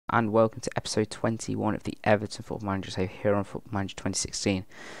and welcome to episode 21 of the Everton Football Manager Show here on Football Manager 2016.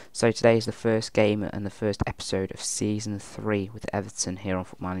 So today is the first game and the first episode of Season 3 with Everton here on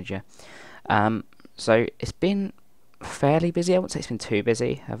Football Manager. So it's been fairly busy. I wouldn't say it's been too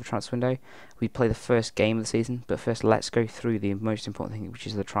busy of a transfer window. We play the first game of the season, but first let's go through the most important thing, which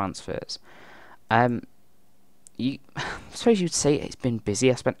is the transfers. I suppose you'd say it's been busy.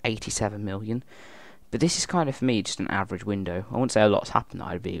 I spent 87 million. But this is kind of, for me, just an average window. I wouldn't say a lot's happened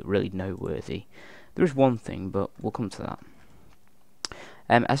that would be really noteworthy. There is one thing, but we'll come to that.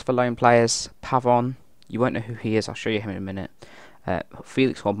 As for loan players, Pavon, you won't know who he is. I'll show you him in a minute.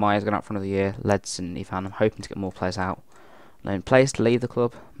 Felix Holmeyer's gone out for another year. Leds and Ivan, I'm hoping to get more players out. Loan players to leave the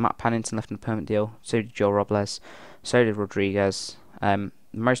club. Matt Pennington left on a permanent deal. So did Joe Robles. So did Rodriguez.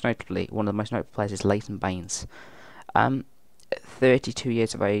 Most notably, one of the most notable players is Leighton Baines. 32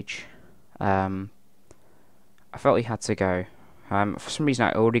 years of age. I felt he had to go. For some reason,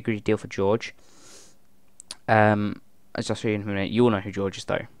 I already agreed a deal for George. As I'll show you in a minute, you all know who George is,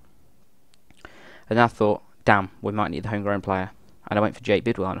 though. And I thought, damn, we might need the homegrown player. And I went for Jake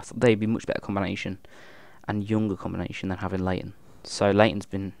Bidwell, and I thought they'd be a much better combination and younger combination than having Leighton. So Leighton's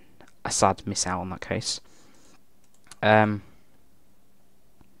been a sad miss out on that case. Tom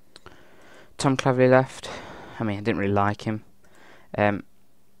Cleverley left. I mean, I didn't really like him.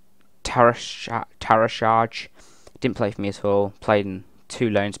 Tarashaj didn't play for me at all. Played in 2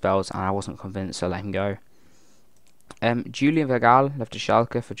 loan spells and I wasn't convinced, so I let him go. Julian Vergaal left to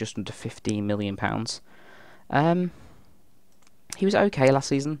Schalke for just under £15 million. He was okay last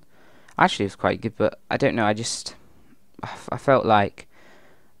season. Actually, he was quite good, but I don't know. I felt like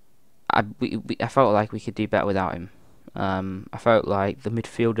I felt like we could do better without him. I felt like the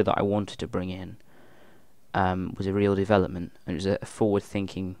midfielder that I wanted to bring in was a real development, and it was a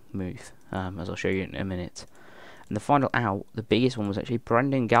forward-thinking move, as I'll show you in a minute. And the final out, the biggest one, was actually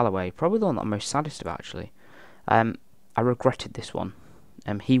Brendan Galloway, probably the one that I'm most saddest about, actually. I regretted this one.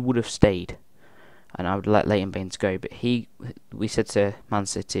 He would have stayed, and I would let Leighton Baines go, but we said to Man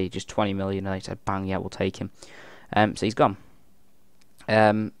City, just 20 million, and they said, bang, yeah, we'll take him. So he's gone.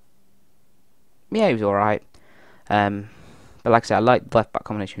 Yeah, he was alright. But like I said, I like the left-back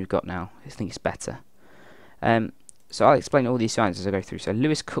combination we've got now. I think it's better. So I'll explain all these signs as I go through. So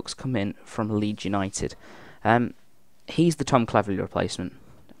Lewis Cook's come in from Leeds United. He's the Tom Cleverley replacement.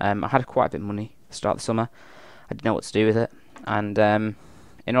 I had quite a bit of money at the start of the summer. I didn't know what to do with it. And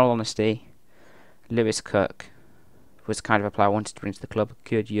in all honesty, Lewis Cook was kind of a player I wanted to bring to the club. A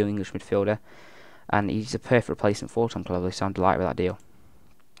good young English midfielder. And he's a perfect replacement for Tom Cleverley, so I'm delighted with that deal.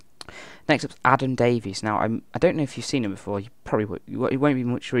 Next up, Adam Davies. Now, I don't know if you've seen him before. You probably it won't be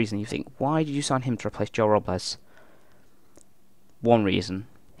much reason. You think, why did you sign him to replace Joe Robles? One reason: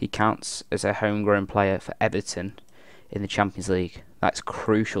 he counts as a homegrown player for Everton in the Champions League. That's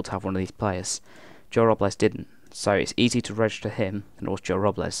crucial to have one of these players. Joe Robles didn't, so it's easy to register him than it was Joe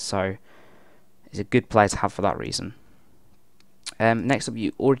Robles. So he's a good player to have for that reason. Next up,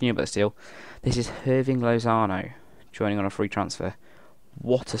 you already knew about this deal. This is Hirving Lozano joining on a free transfer.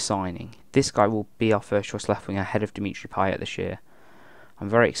 What a signing. This guy will be our first choice left winger ahead of Dimitri Payet this year. I'm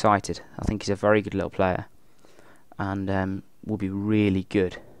very excited. I think he's a very good little player and will be really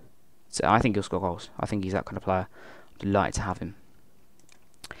good. So I think he'll score goals. I think he's that kind of player. I'm delighted to have him.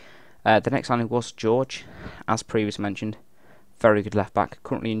 The next signing was George, as previously mentioned. Very good left back,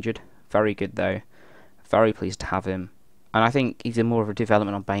 currently injured. Very good though. Very pleased to have him. And I think he's more of a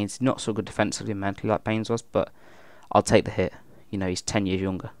development on Baines. Not so good defensively and mentally like Baines was, but I'll take the hit. You know, he's 10 years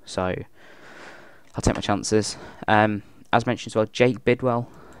younger, so I'll take my chances. As mentioned as well, Jake Bidwell,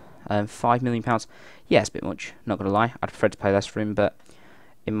 £5 million. Yeah, it's a bit much, not going to lie. I'd prefer to pay less for him, but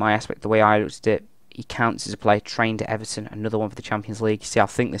in my aspect, the way I looked at it, he counts as a player trained at Everton, another one for the Champions League. See, I'll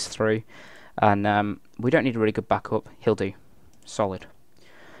think this through. And we don't need a really good backup. He'll do. Solid.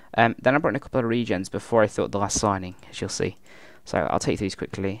 Then I brought in a couple of regens before I thought the last signing, as you'll see. So I'll take these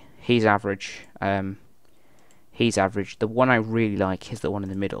quickly. He's average. He's average. The one I really like is the one in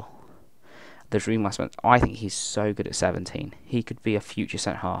the middle. The Dream Last Month. I think he's so good at 17. He could be a future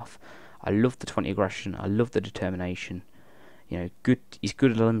centre-half. I love the 20 aggression. I love the determination. You know, good. He's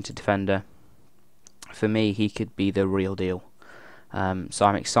good as a limited defender. For me, he could be the real deal. So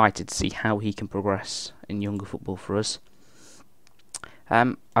I'm excited to see how he can progress in younger football for us.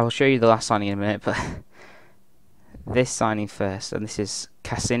 I will show you the last signing in a minute, but this signing first, and this is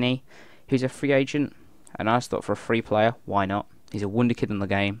Cassini, who's a free agent. And I just thought, for a free player, why not? He's a wonder kid in the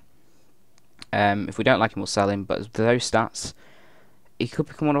game. If we don't like him, we'll sell him. But with those stats, he could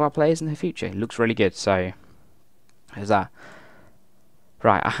become one of our players in the future. He looks really good. So, there's that.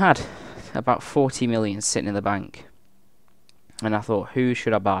 Right, I had about 40 million sitting in the bank. and I thought, who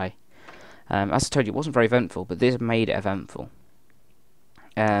should I buy? As I told you, it wasn't very eventful, but this made it eventful.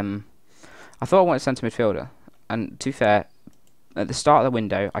 I thought I wanted a centre midfielder, and to be fair, at the start of the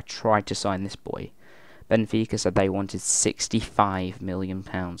window, I tried to sign this boy. Benfica said they wanted £65 million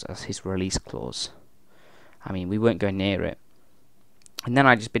as his release clause. I mean, we weren't going near it. And then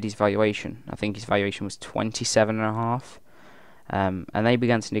I just bid his valuation. I think his valuation was 27.5. And they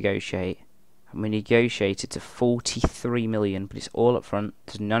began to negotiate. And we negotiated to 43 million, but it's all up front.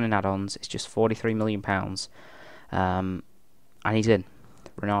 There's none in add-ons. It's just 43 million pounds. And he's in.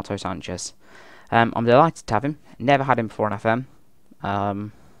 Renato Sanchez. I'm delighted to have him. Never had him before in FM.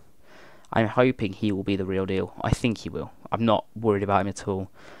 I'm hoping he will be the real deal. I think he will. I'm not worried about him at all.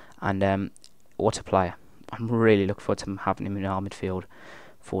 And what a player. I'm really looking forward to having him in our midfield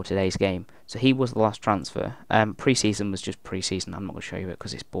for today's game. So he was the last transfer. Pre-season was just pre-season. I'm not going to show you it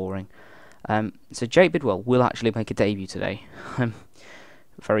because it's boring. So Jake Bidwell will actually make a debut today.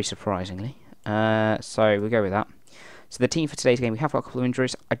 Very surprisingly. So we'll go with that. So the team for today's game, we have got a couple of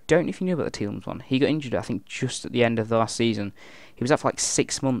injuries. I don't know if you knew about the Tielemans one. He got injured, I think, just at the end of the last season. He was out for like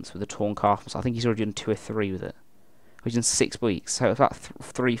 6 months with a torn calf. So I think he's already done 2 or 3 with it. He's done 6 weeks. So it's about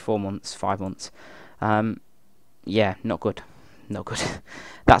 3, 4 months, 5 months. Yeah, not good. Not good.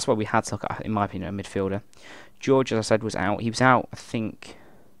 That's why we had to look at, in my opinion, a midfielder. George, as I said, was out. He was out, I think,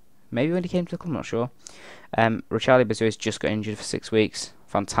 maybe when he came to the club, I'm not sure. Richarli Bazui's just got injured for 6 weeks.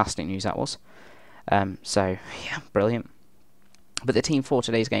 Fantastic news that was. So, yeah, brilliant. But the team for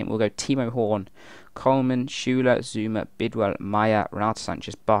today's game will go Timo Horn, Coleman, Schuler, Zuma, Bidwell, Maya, Renato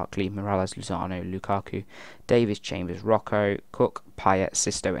Sanchez, Barkley, Morales, Lozano, Lukaku, Davis, Chambers, Rocco, Cook, Payet,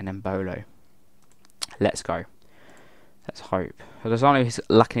 Sisto, and Embolo. Let's go. Let's hope. Lozano is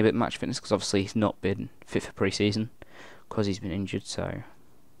lacking a bit of match fitness because obviously he's not been fit for pre-season because he's been injured. So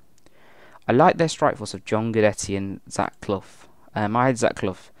I like their strike force of John Guidetti and Zach Clough. I had Zach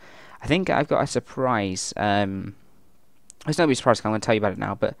Clough. I think I've got a surprise. It's not a surprise. I'm going to tell you about it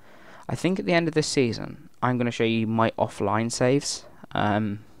now. But I think at the end of this season, I'm going to show you my offline saves.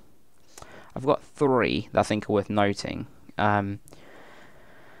 I've got 3 that I think are worth noting.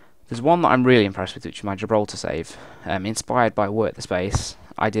 There's one that I'm really impressed with, which is my Gibraltar save. Inspired by Work the Space,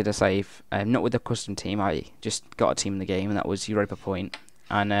 I did a save, not with the custom team, I just got a team in the game, and that was Europa Point.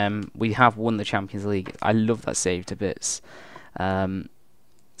 And we have won the Champions League. I love that save to bits.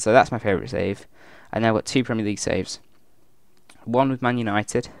 So that's my favourite save. And now I've got 2 Premier League saves. One with Man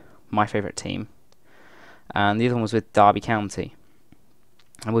United, my favourite team. And the other one was with Derby County.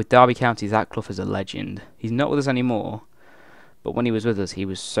 And with Derby County, Zach Clough is a legend. He's not with us anymore. But when he was with us, he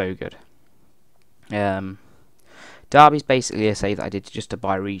was so good. Derby's basically a save that I did just to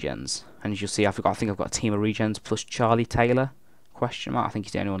buy regens. And as you'll see, I think I've got a team of regens plus Charlie Taylor. Question mark. I think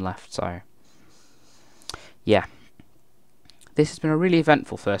he's the only one left. So, yeah. This has been a really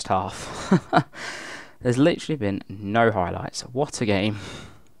eventful first half. There's literally been no highlights. What a game.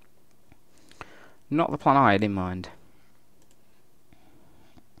 Not the plan I had in mind.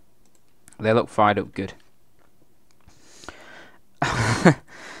 They look fired up good.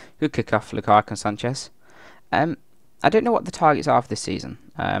 Good kick-off for Lukaku and Sanchez. I don't know what the targets are for this season.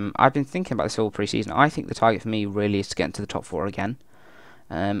 I've been thinking about this all pre-season. I think the target for me really is to get into the top 4 again.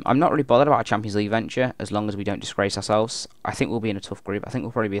 I'm not really bothered about a Champions League venture as long as we don't disgrace ourselves. I think we'll be in a tough group. I think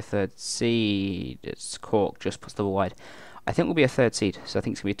we'll probably be a 3rd seed. It's Cork, just puts the ball wide. I think we'll be a 3rd seed, so I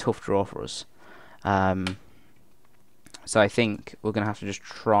think it's going to be a tough draw for us. So I think we're going to have to just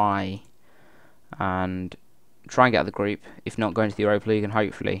try and get out of the group, if not go into the Europa League, and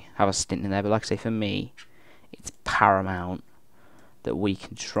hopefully have a stint in there. But like I say, for me, it's paramount that we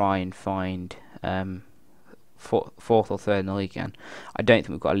can try and find 4th or 3rd in the league again. I don't think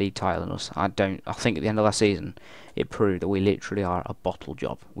we've got a league title in us. I think at the end of last season, it proved that we literally are a bottle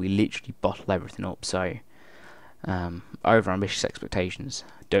job. We literally bottle everything up. So, over ambitious expectations.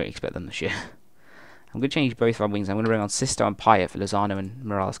 Don't expect them this year. I'm going to change both of our wings. I'm going to bring on Sisto and Payet for Lozano and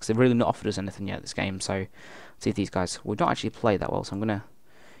Morales because they've really not offered us anything yet this game. So, see if these guys will not actually play that well. So, I'm going to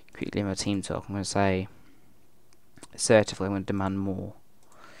quickly have a team talk. I'm going to say, assertively, I'm going to demand more.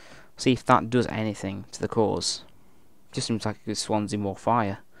 See if that does anything to the cause. Just seems like it gives Swansea more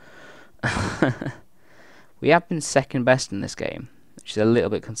fire. We have been second best in this game, which is a little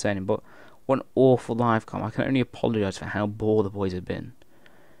bit concerning. But what an awful live com. I can only apologise for how bored the boys have been.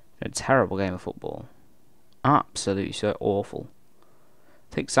 A terrible game of football. Absolutely so awful.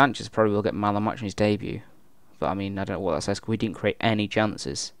 I think Sanchez probably will get man of the match in his debut. But I mean, I don't know what that says because we didn't create any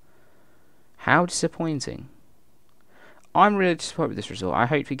chances. How disappointing. I'm really disappointed with this result. I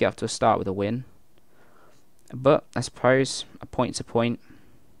hope we get off to a start with a win. But I suppose a point's a point.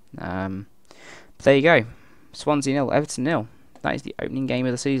 But there you go. Swansea 0, Everton 0. That is the opening game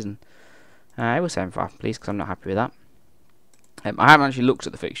of the season. I will say I'm please, because I'm not happy with that. I haven't actually looked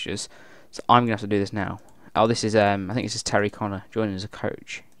at the fixtures, so I'm gonna have to do this now. Oh, this is I think this is Terry Connor joining as a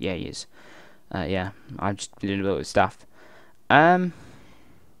coach. Yeah, he is. Yeah, I'm just doing a bit with stuff. I'm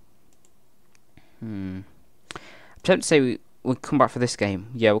tempted to say we'll come back for this game.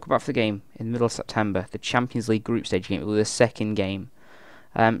 Yeah, we'll come back for the game in the middle of September, the Champions League group stage game. It will be the second game.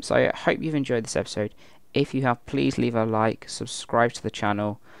 So I hope you've enjoyed this episode. If you have, please leave a like, subscribe to the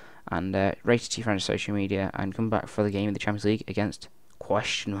channel, and rate it to your friends on social media, and come back for the game in the Champions League against ?